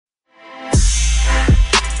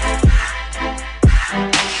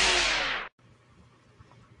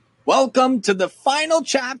Welcome to the final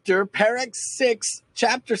chapter, Perek 6,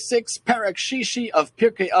 Chapter 6, Perek Shishi of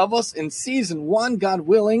Pirkei Avos in Season 1, God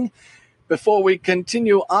willing. Before we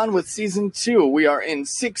continue on with Season 2, we are in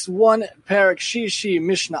 6-1, Perek Shishi,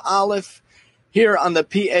 Mishnah Aleph, here on the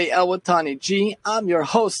PAL with Tani G. I'm your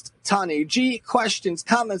host, Tani G. Questions,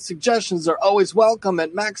 comments, suggestions are always welcome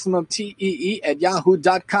at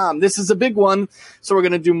MaximumTEE@yahoo.com. This is a big one, so we're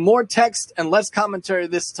going to do more text and less commentary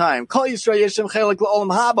this time. Kol Yisrael Yeshem Chelik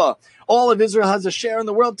L'Olam Haba. All of Israel has a share in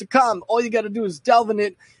the world to come. All you got to do is delve in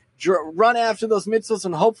it, run after those mitzvahs,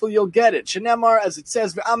 and hopefully you'll get it. Shenemar, as it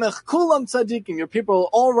says, V'amech kulam tzadikim. Your people are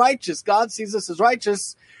all righteous. God sees us as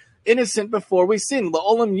righteous, innocent before we sin.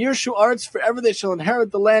 La'olam yirshu arts, forever they shall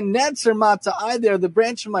inherit the land. Netzer mata, I there, the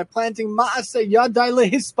branch of my planting. Ma'aseh yadai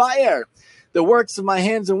lehispayer, the works of my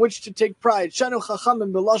hands in which to take pride. Shanu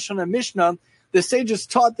chachamim b'lashon Mishnah. The sages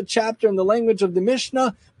taught the chapter in the language of the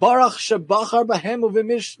Mishnah. Baruch shebachar bahem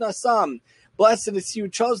u'v'mishnah sam. Blessed is he who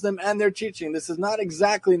chose them and their teaching. This is not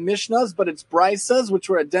exactly Mishnahs, but it's Brisas, which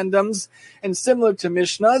were addendums and similar to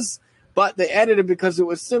Mishnahs. But they added it because it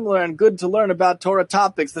was similar and good to learn about Torah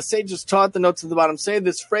topics. The sages taught, the notes at the bottom say,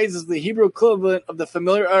 this phrase is the Hebrew equivalent of the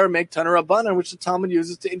familiar Aramaic Tanur Rabbanan, which the Talmud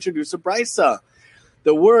uses to introduce a brisa.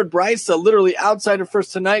 The word brisa, literally outside of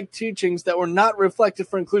First Tanaic teachings that were not reflected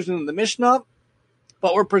for inclusion in the Mishnah,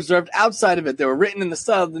 but were preserved outside of it. They were written in the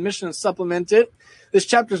style of the Mishnah and supplemented. This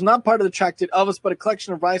chapter is not part of the Tractate Avos, but a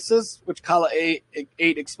collection of brisas, which Kala 8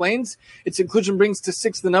 explains. Its inclusion brings to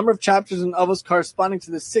 6 the number of chapters in Avos corresponding to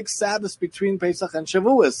the 6 Sabbaths between Pesach and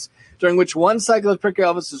Shavuos, during which one cycle of Pirkei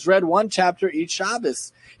Avos is read, one chapter each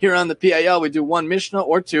Shabbos. Here on the PIL, we do one Mishnah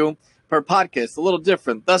or two per podcast, a little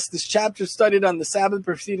different. Thus, this chapter is studied on the Sabbath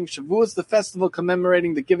preceding Shavuos, the festival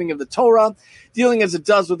commemorating the giving of the Torah. Dealing as it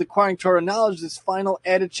does with acquiring Torah knowledge, this final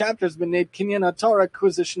added chapter has been named Kinyan HaTorah,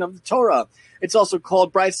 acquisition of the Torah. It's also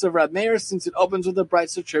called Brisa of Rab Meir, since it opens with a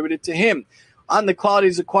Brisa attributed to him. On the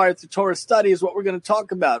qualities acquired through Torah study is what we're going to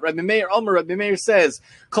talk about. Rabbi Meir says,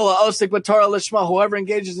 Kol ha'osek b'Torah lishma, whoever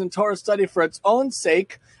engages in Torah study for its own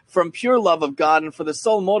sake, from pure love of God and for the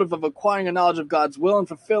sole motive of acquiring a knowledge of God's will and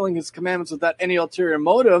fulfilling his commandments without any ulterior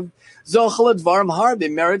motive, zochel advarim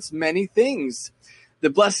harbe, merits many things. The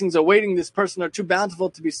blessings awaiting this person are too bountiful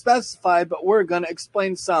to be specified, but we're going to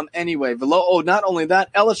explain some anyway. Not only that,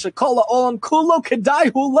 Elisha kola olam kulo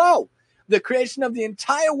kedai hulo. The creation of the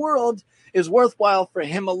entire world is worthwhile for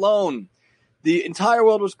him alone. The entire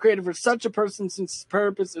world was created for such a person, since his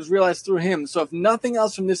purpose is realized through him. So if nothing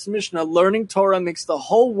else from this Mishnah, learning Torah makes the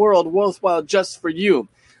whole world worthwhile just for you.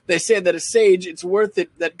 They say that a sage, it's worth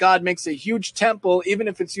it that God makes a huge temple, even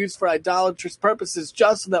if it's used for idolatrous purposes,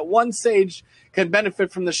 just so that one sage can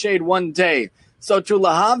benefit from the shade one day. So to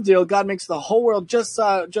Lahavdil, God makes the whole world just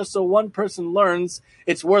so one person learns.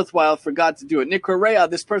 It's worthwhile for God to do it. Nikra Reah,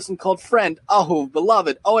 this person called friend, Ahuv,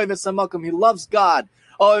 beloved, Ohev Esamakum, he loves God.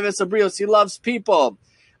 Ohev Esabrios, he loves people.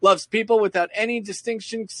 Loves people without any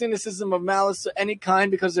distinction, cynicism, or malice of any kind,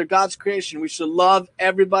 because they're God's creation. We should love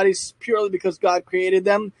everybody purely because God created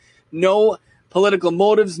them. No political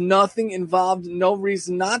motives, nothing involved, no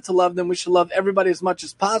reason not to love them. We should love everybody as much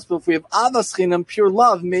as possible. If we have avas chinam, pure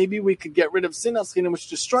love, maybe we could get rid of sinas chinam, which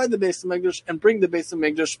destroyed the Beis HaMikdash, and bring the Beis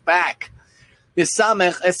HaMikdash back.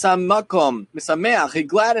 Misamech esam makom. Misameach, he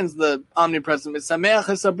gladdens the omnipresent. Misameach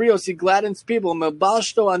esabrios, he gladdens people.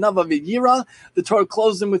 Mebalshto anava v'yira, the Torah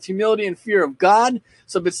clothes them with humility and fear of God.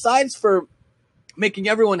 So besides for making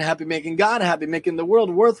everyone happy, making God happy, making the world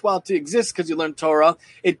worthwhile to exist because you learn Torah,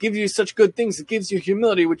 it gives you such good things. It gives you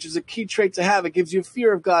humility, which is a key trait to have. It gives you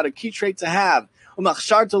fear of God, a key trait to have.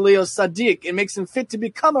 It makes him fit to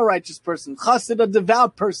become a righteous person. Chassid, a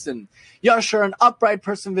devout person. Yashar, an upright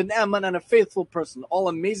person. V'ne'eman, and a faithful person. All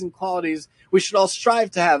amazing qualities we should all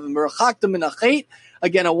strive to have.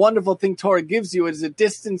 Again, a wonderful thing Torah gives you is it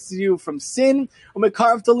distances you from sin,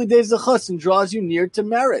 and draws you near to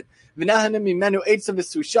merit.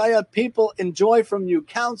 People enjoy from you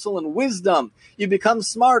counsel and wisdom. You become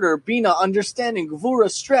smarter, bina, understanding, gvura,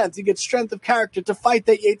 strength. You get strength of character to fight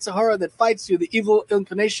that Yetzer Hara that fights you. The evil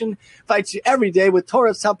inclination fights you every day. With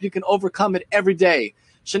Torah's help, you can overcome it every day.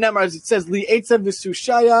 Shenemar, as it says, li etza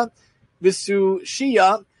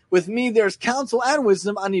v'sushia. With me there's counsel and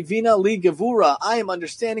wisdom. Anivina li gevura. I am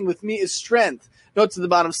understanding. With me is strength. Note to the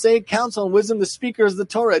bottom, say, counsel and wisdom, the speaker is the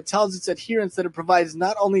Torah. It tells its adherents that it provides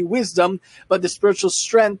not only wisdom, but the spiritual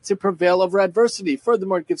strength to prevail over adversity.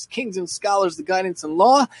 Furthermore, it gives kings and scholars the guidance in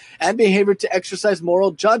law and behavior to exercise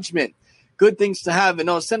moral judgment. good things to have. And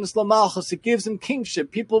it gives him kingship.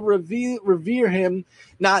 People revere him,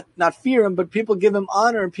 not fear him, but people give him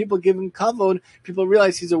honor and people give him kavod. People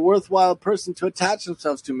realize he's a worthwhile person to attach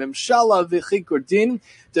themselves to. Memshala v'chikur din,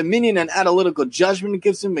 dominion and analytical judgment. It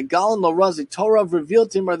gives him megalan l'razi Torah, revealed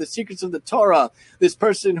to him are the secrets of the Torah. This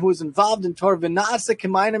person who is involved in Torah, v'na'asa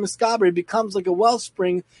k'mayna miskaber, becomes like a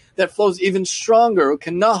wellspring that flows even stronger.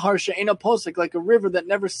 Kanahar she'ena posek, like a river that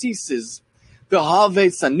never ceases. V'have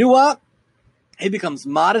sanua, he becomes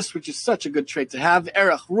modest, which is such a good trait to have.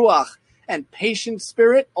 Erech ruach, and patient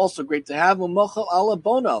spirit, also great to have. Umochel ala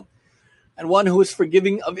bono, and one who is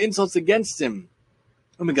forgiving of insults against him.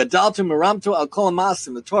 Umegadaltu meramto al kol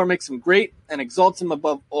ha'masim, the Torah makes him great and exalts him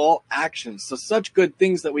above all actions. So such good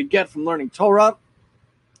things that we get from learning Torah.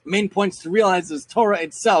 Main points to realize is Torah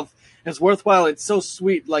itself is worthwhile. It's so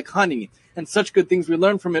sweet, like honey, and such good things we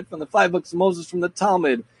learn from it, from the 5 books of Moses, from the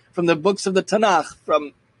Talmud, from the books of the Tanakh,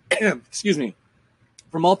 from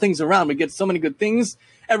from all things around. We get so many good things.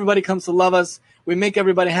 Everybody comes to love us. We make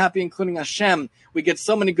everybody happy, including Hashem. We get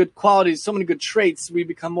so many good qualities, so many good traits. We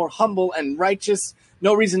become more humble and righteous.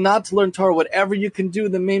 No reason not to learn Torah. Whatever you can do,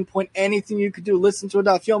 the main point, anything you can do. Listen to a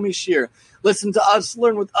Daf Yomi Shir. Listen to us.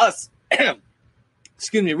 Learn with us. Read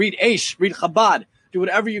Aish. Read Chabad. Do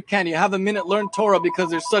whatever you can. You have a minute, learn Torah, because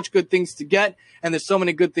there's such good things to get, and there's so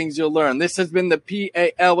many good things you'll learn. This has been the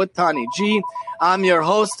PAL with Tani G. I'm your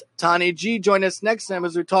host, Tani G. Join us next time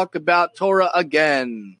as we talk about Torah again.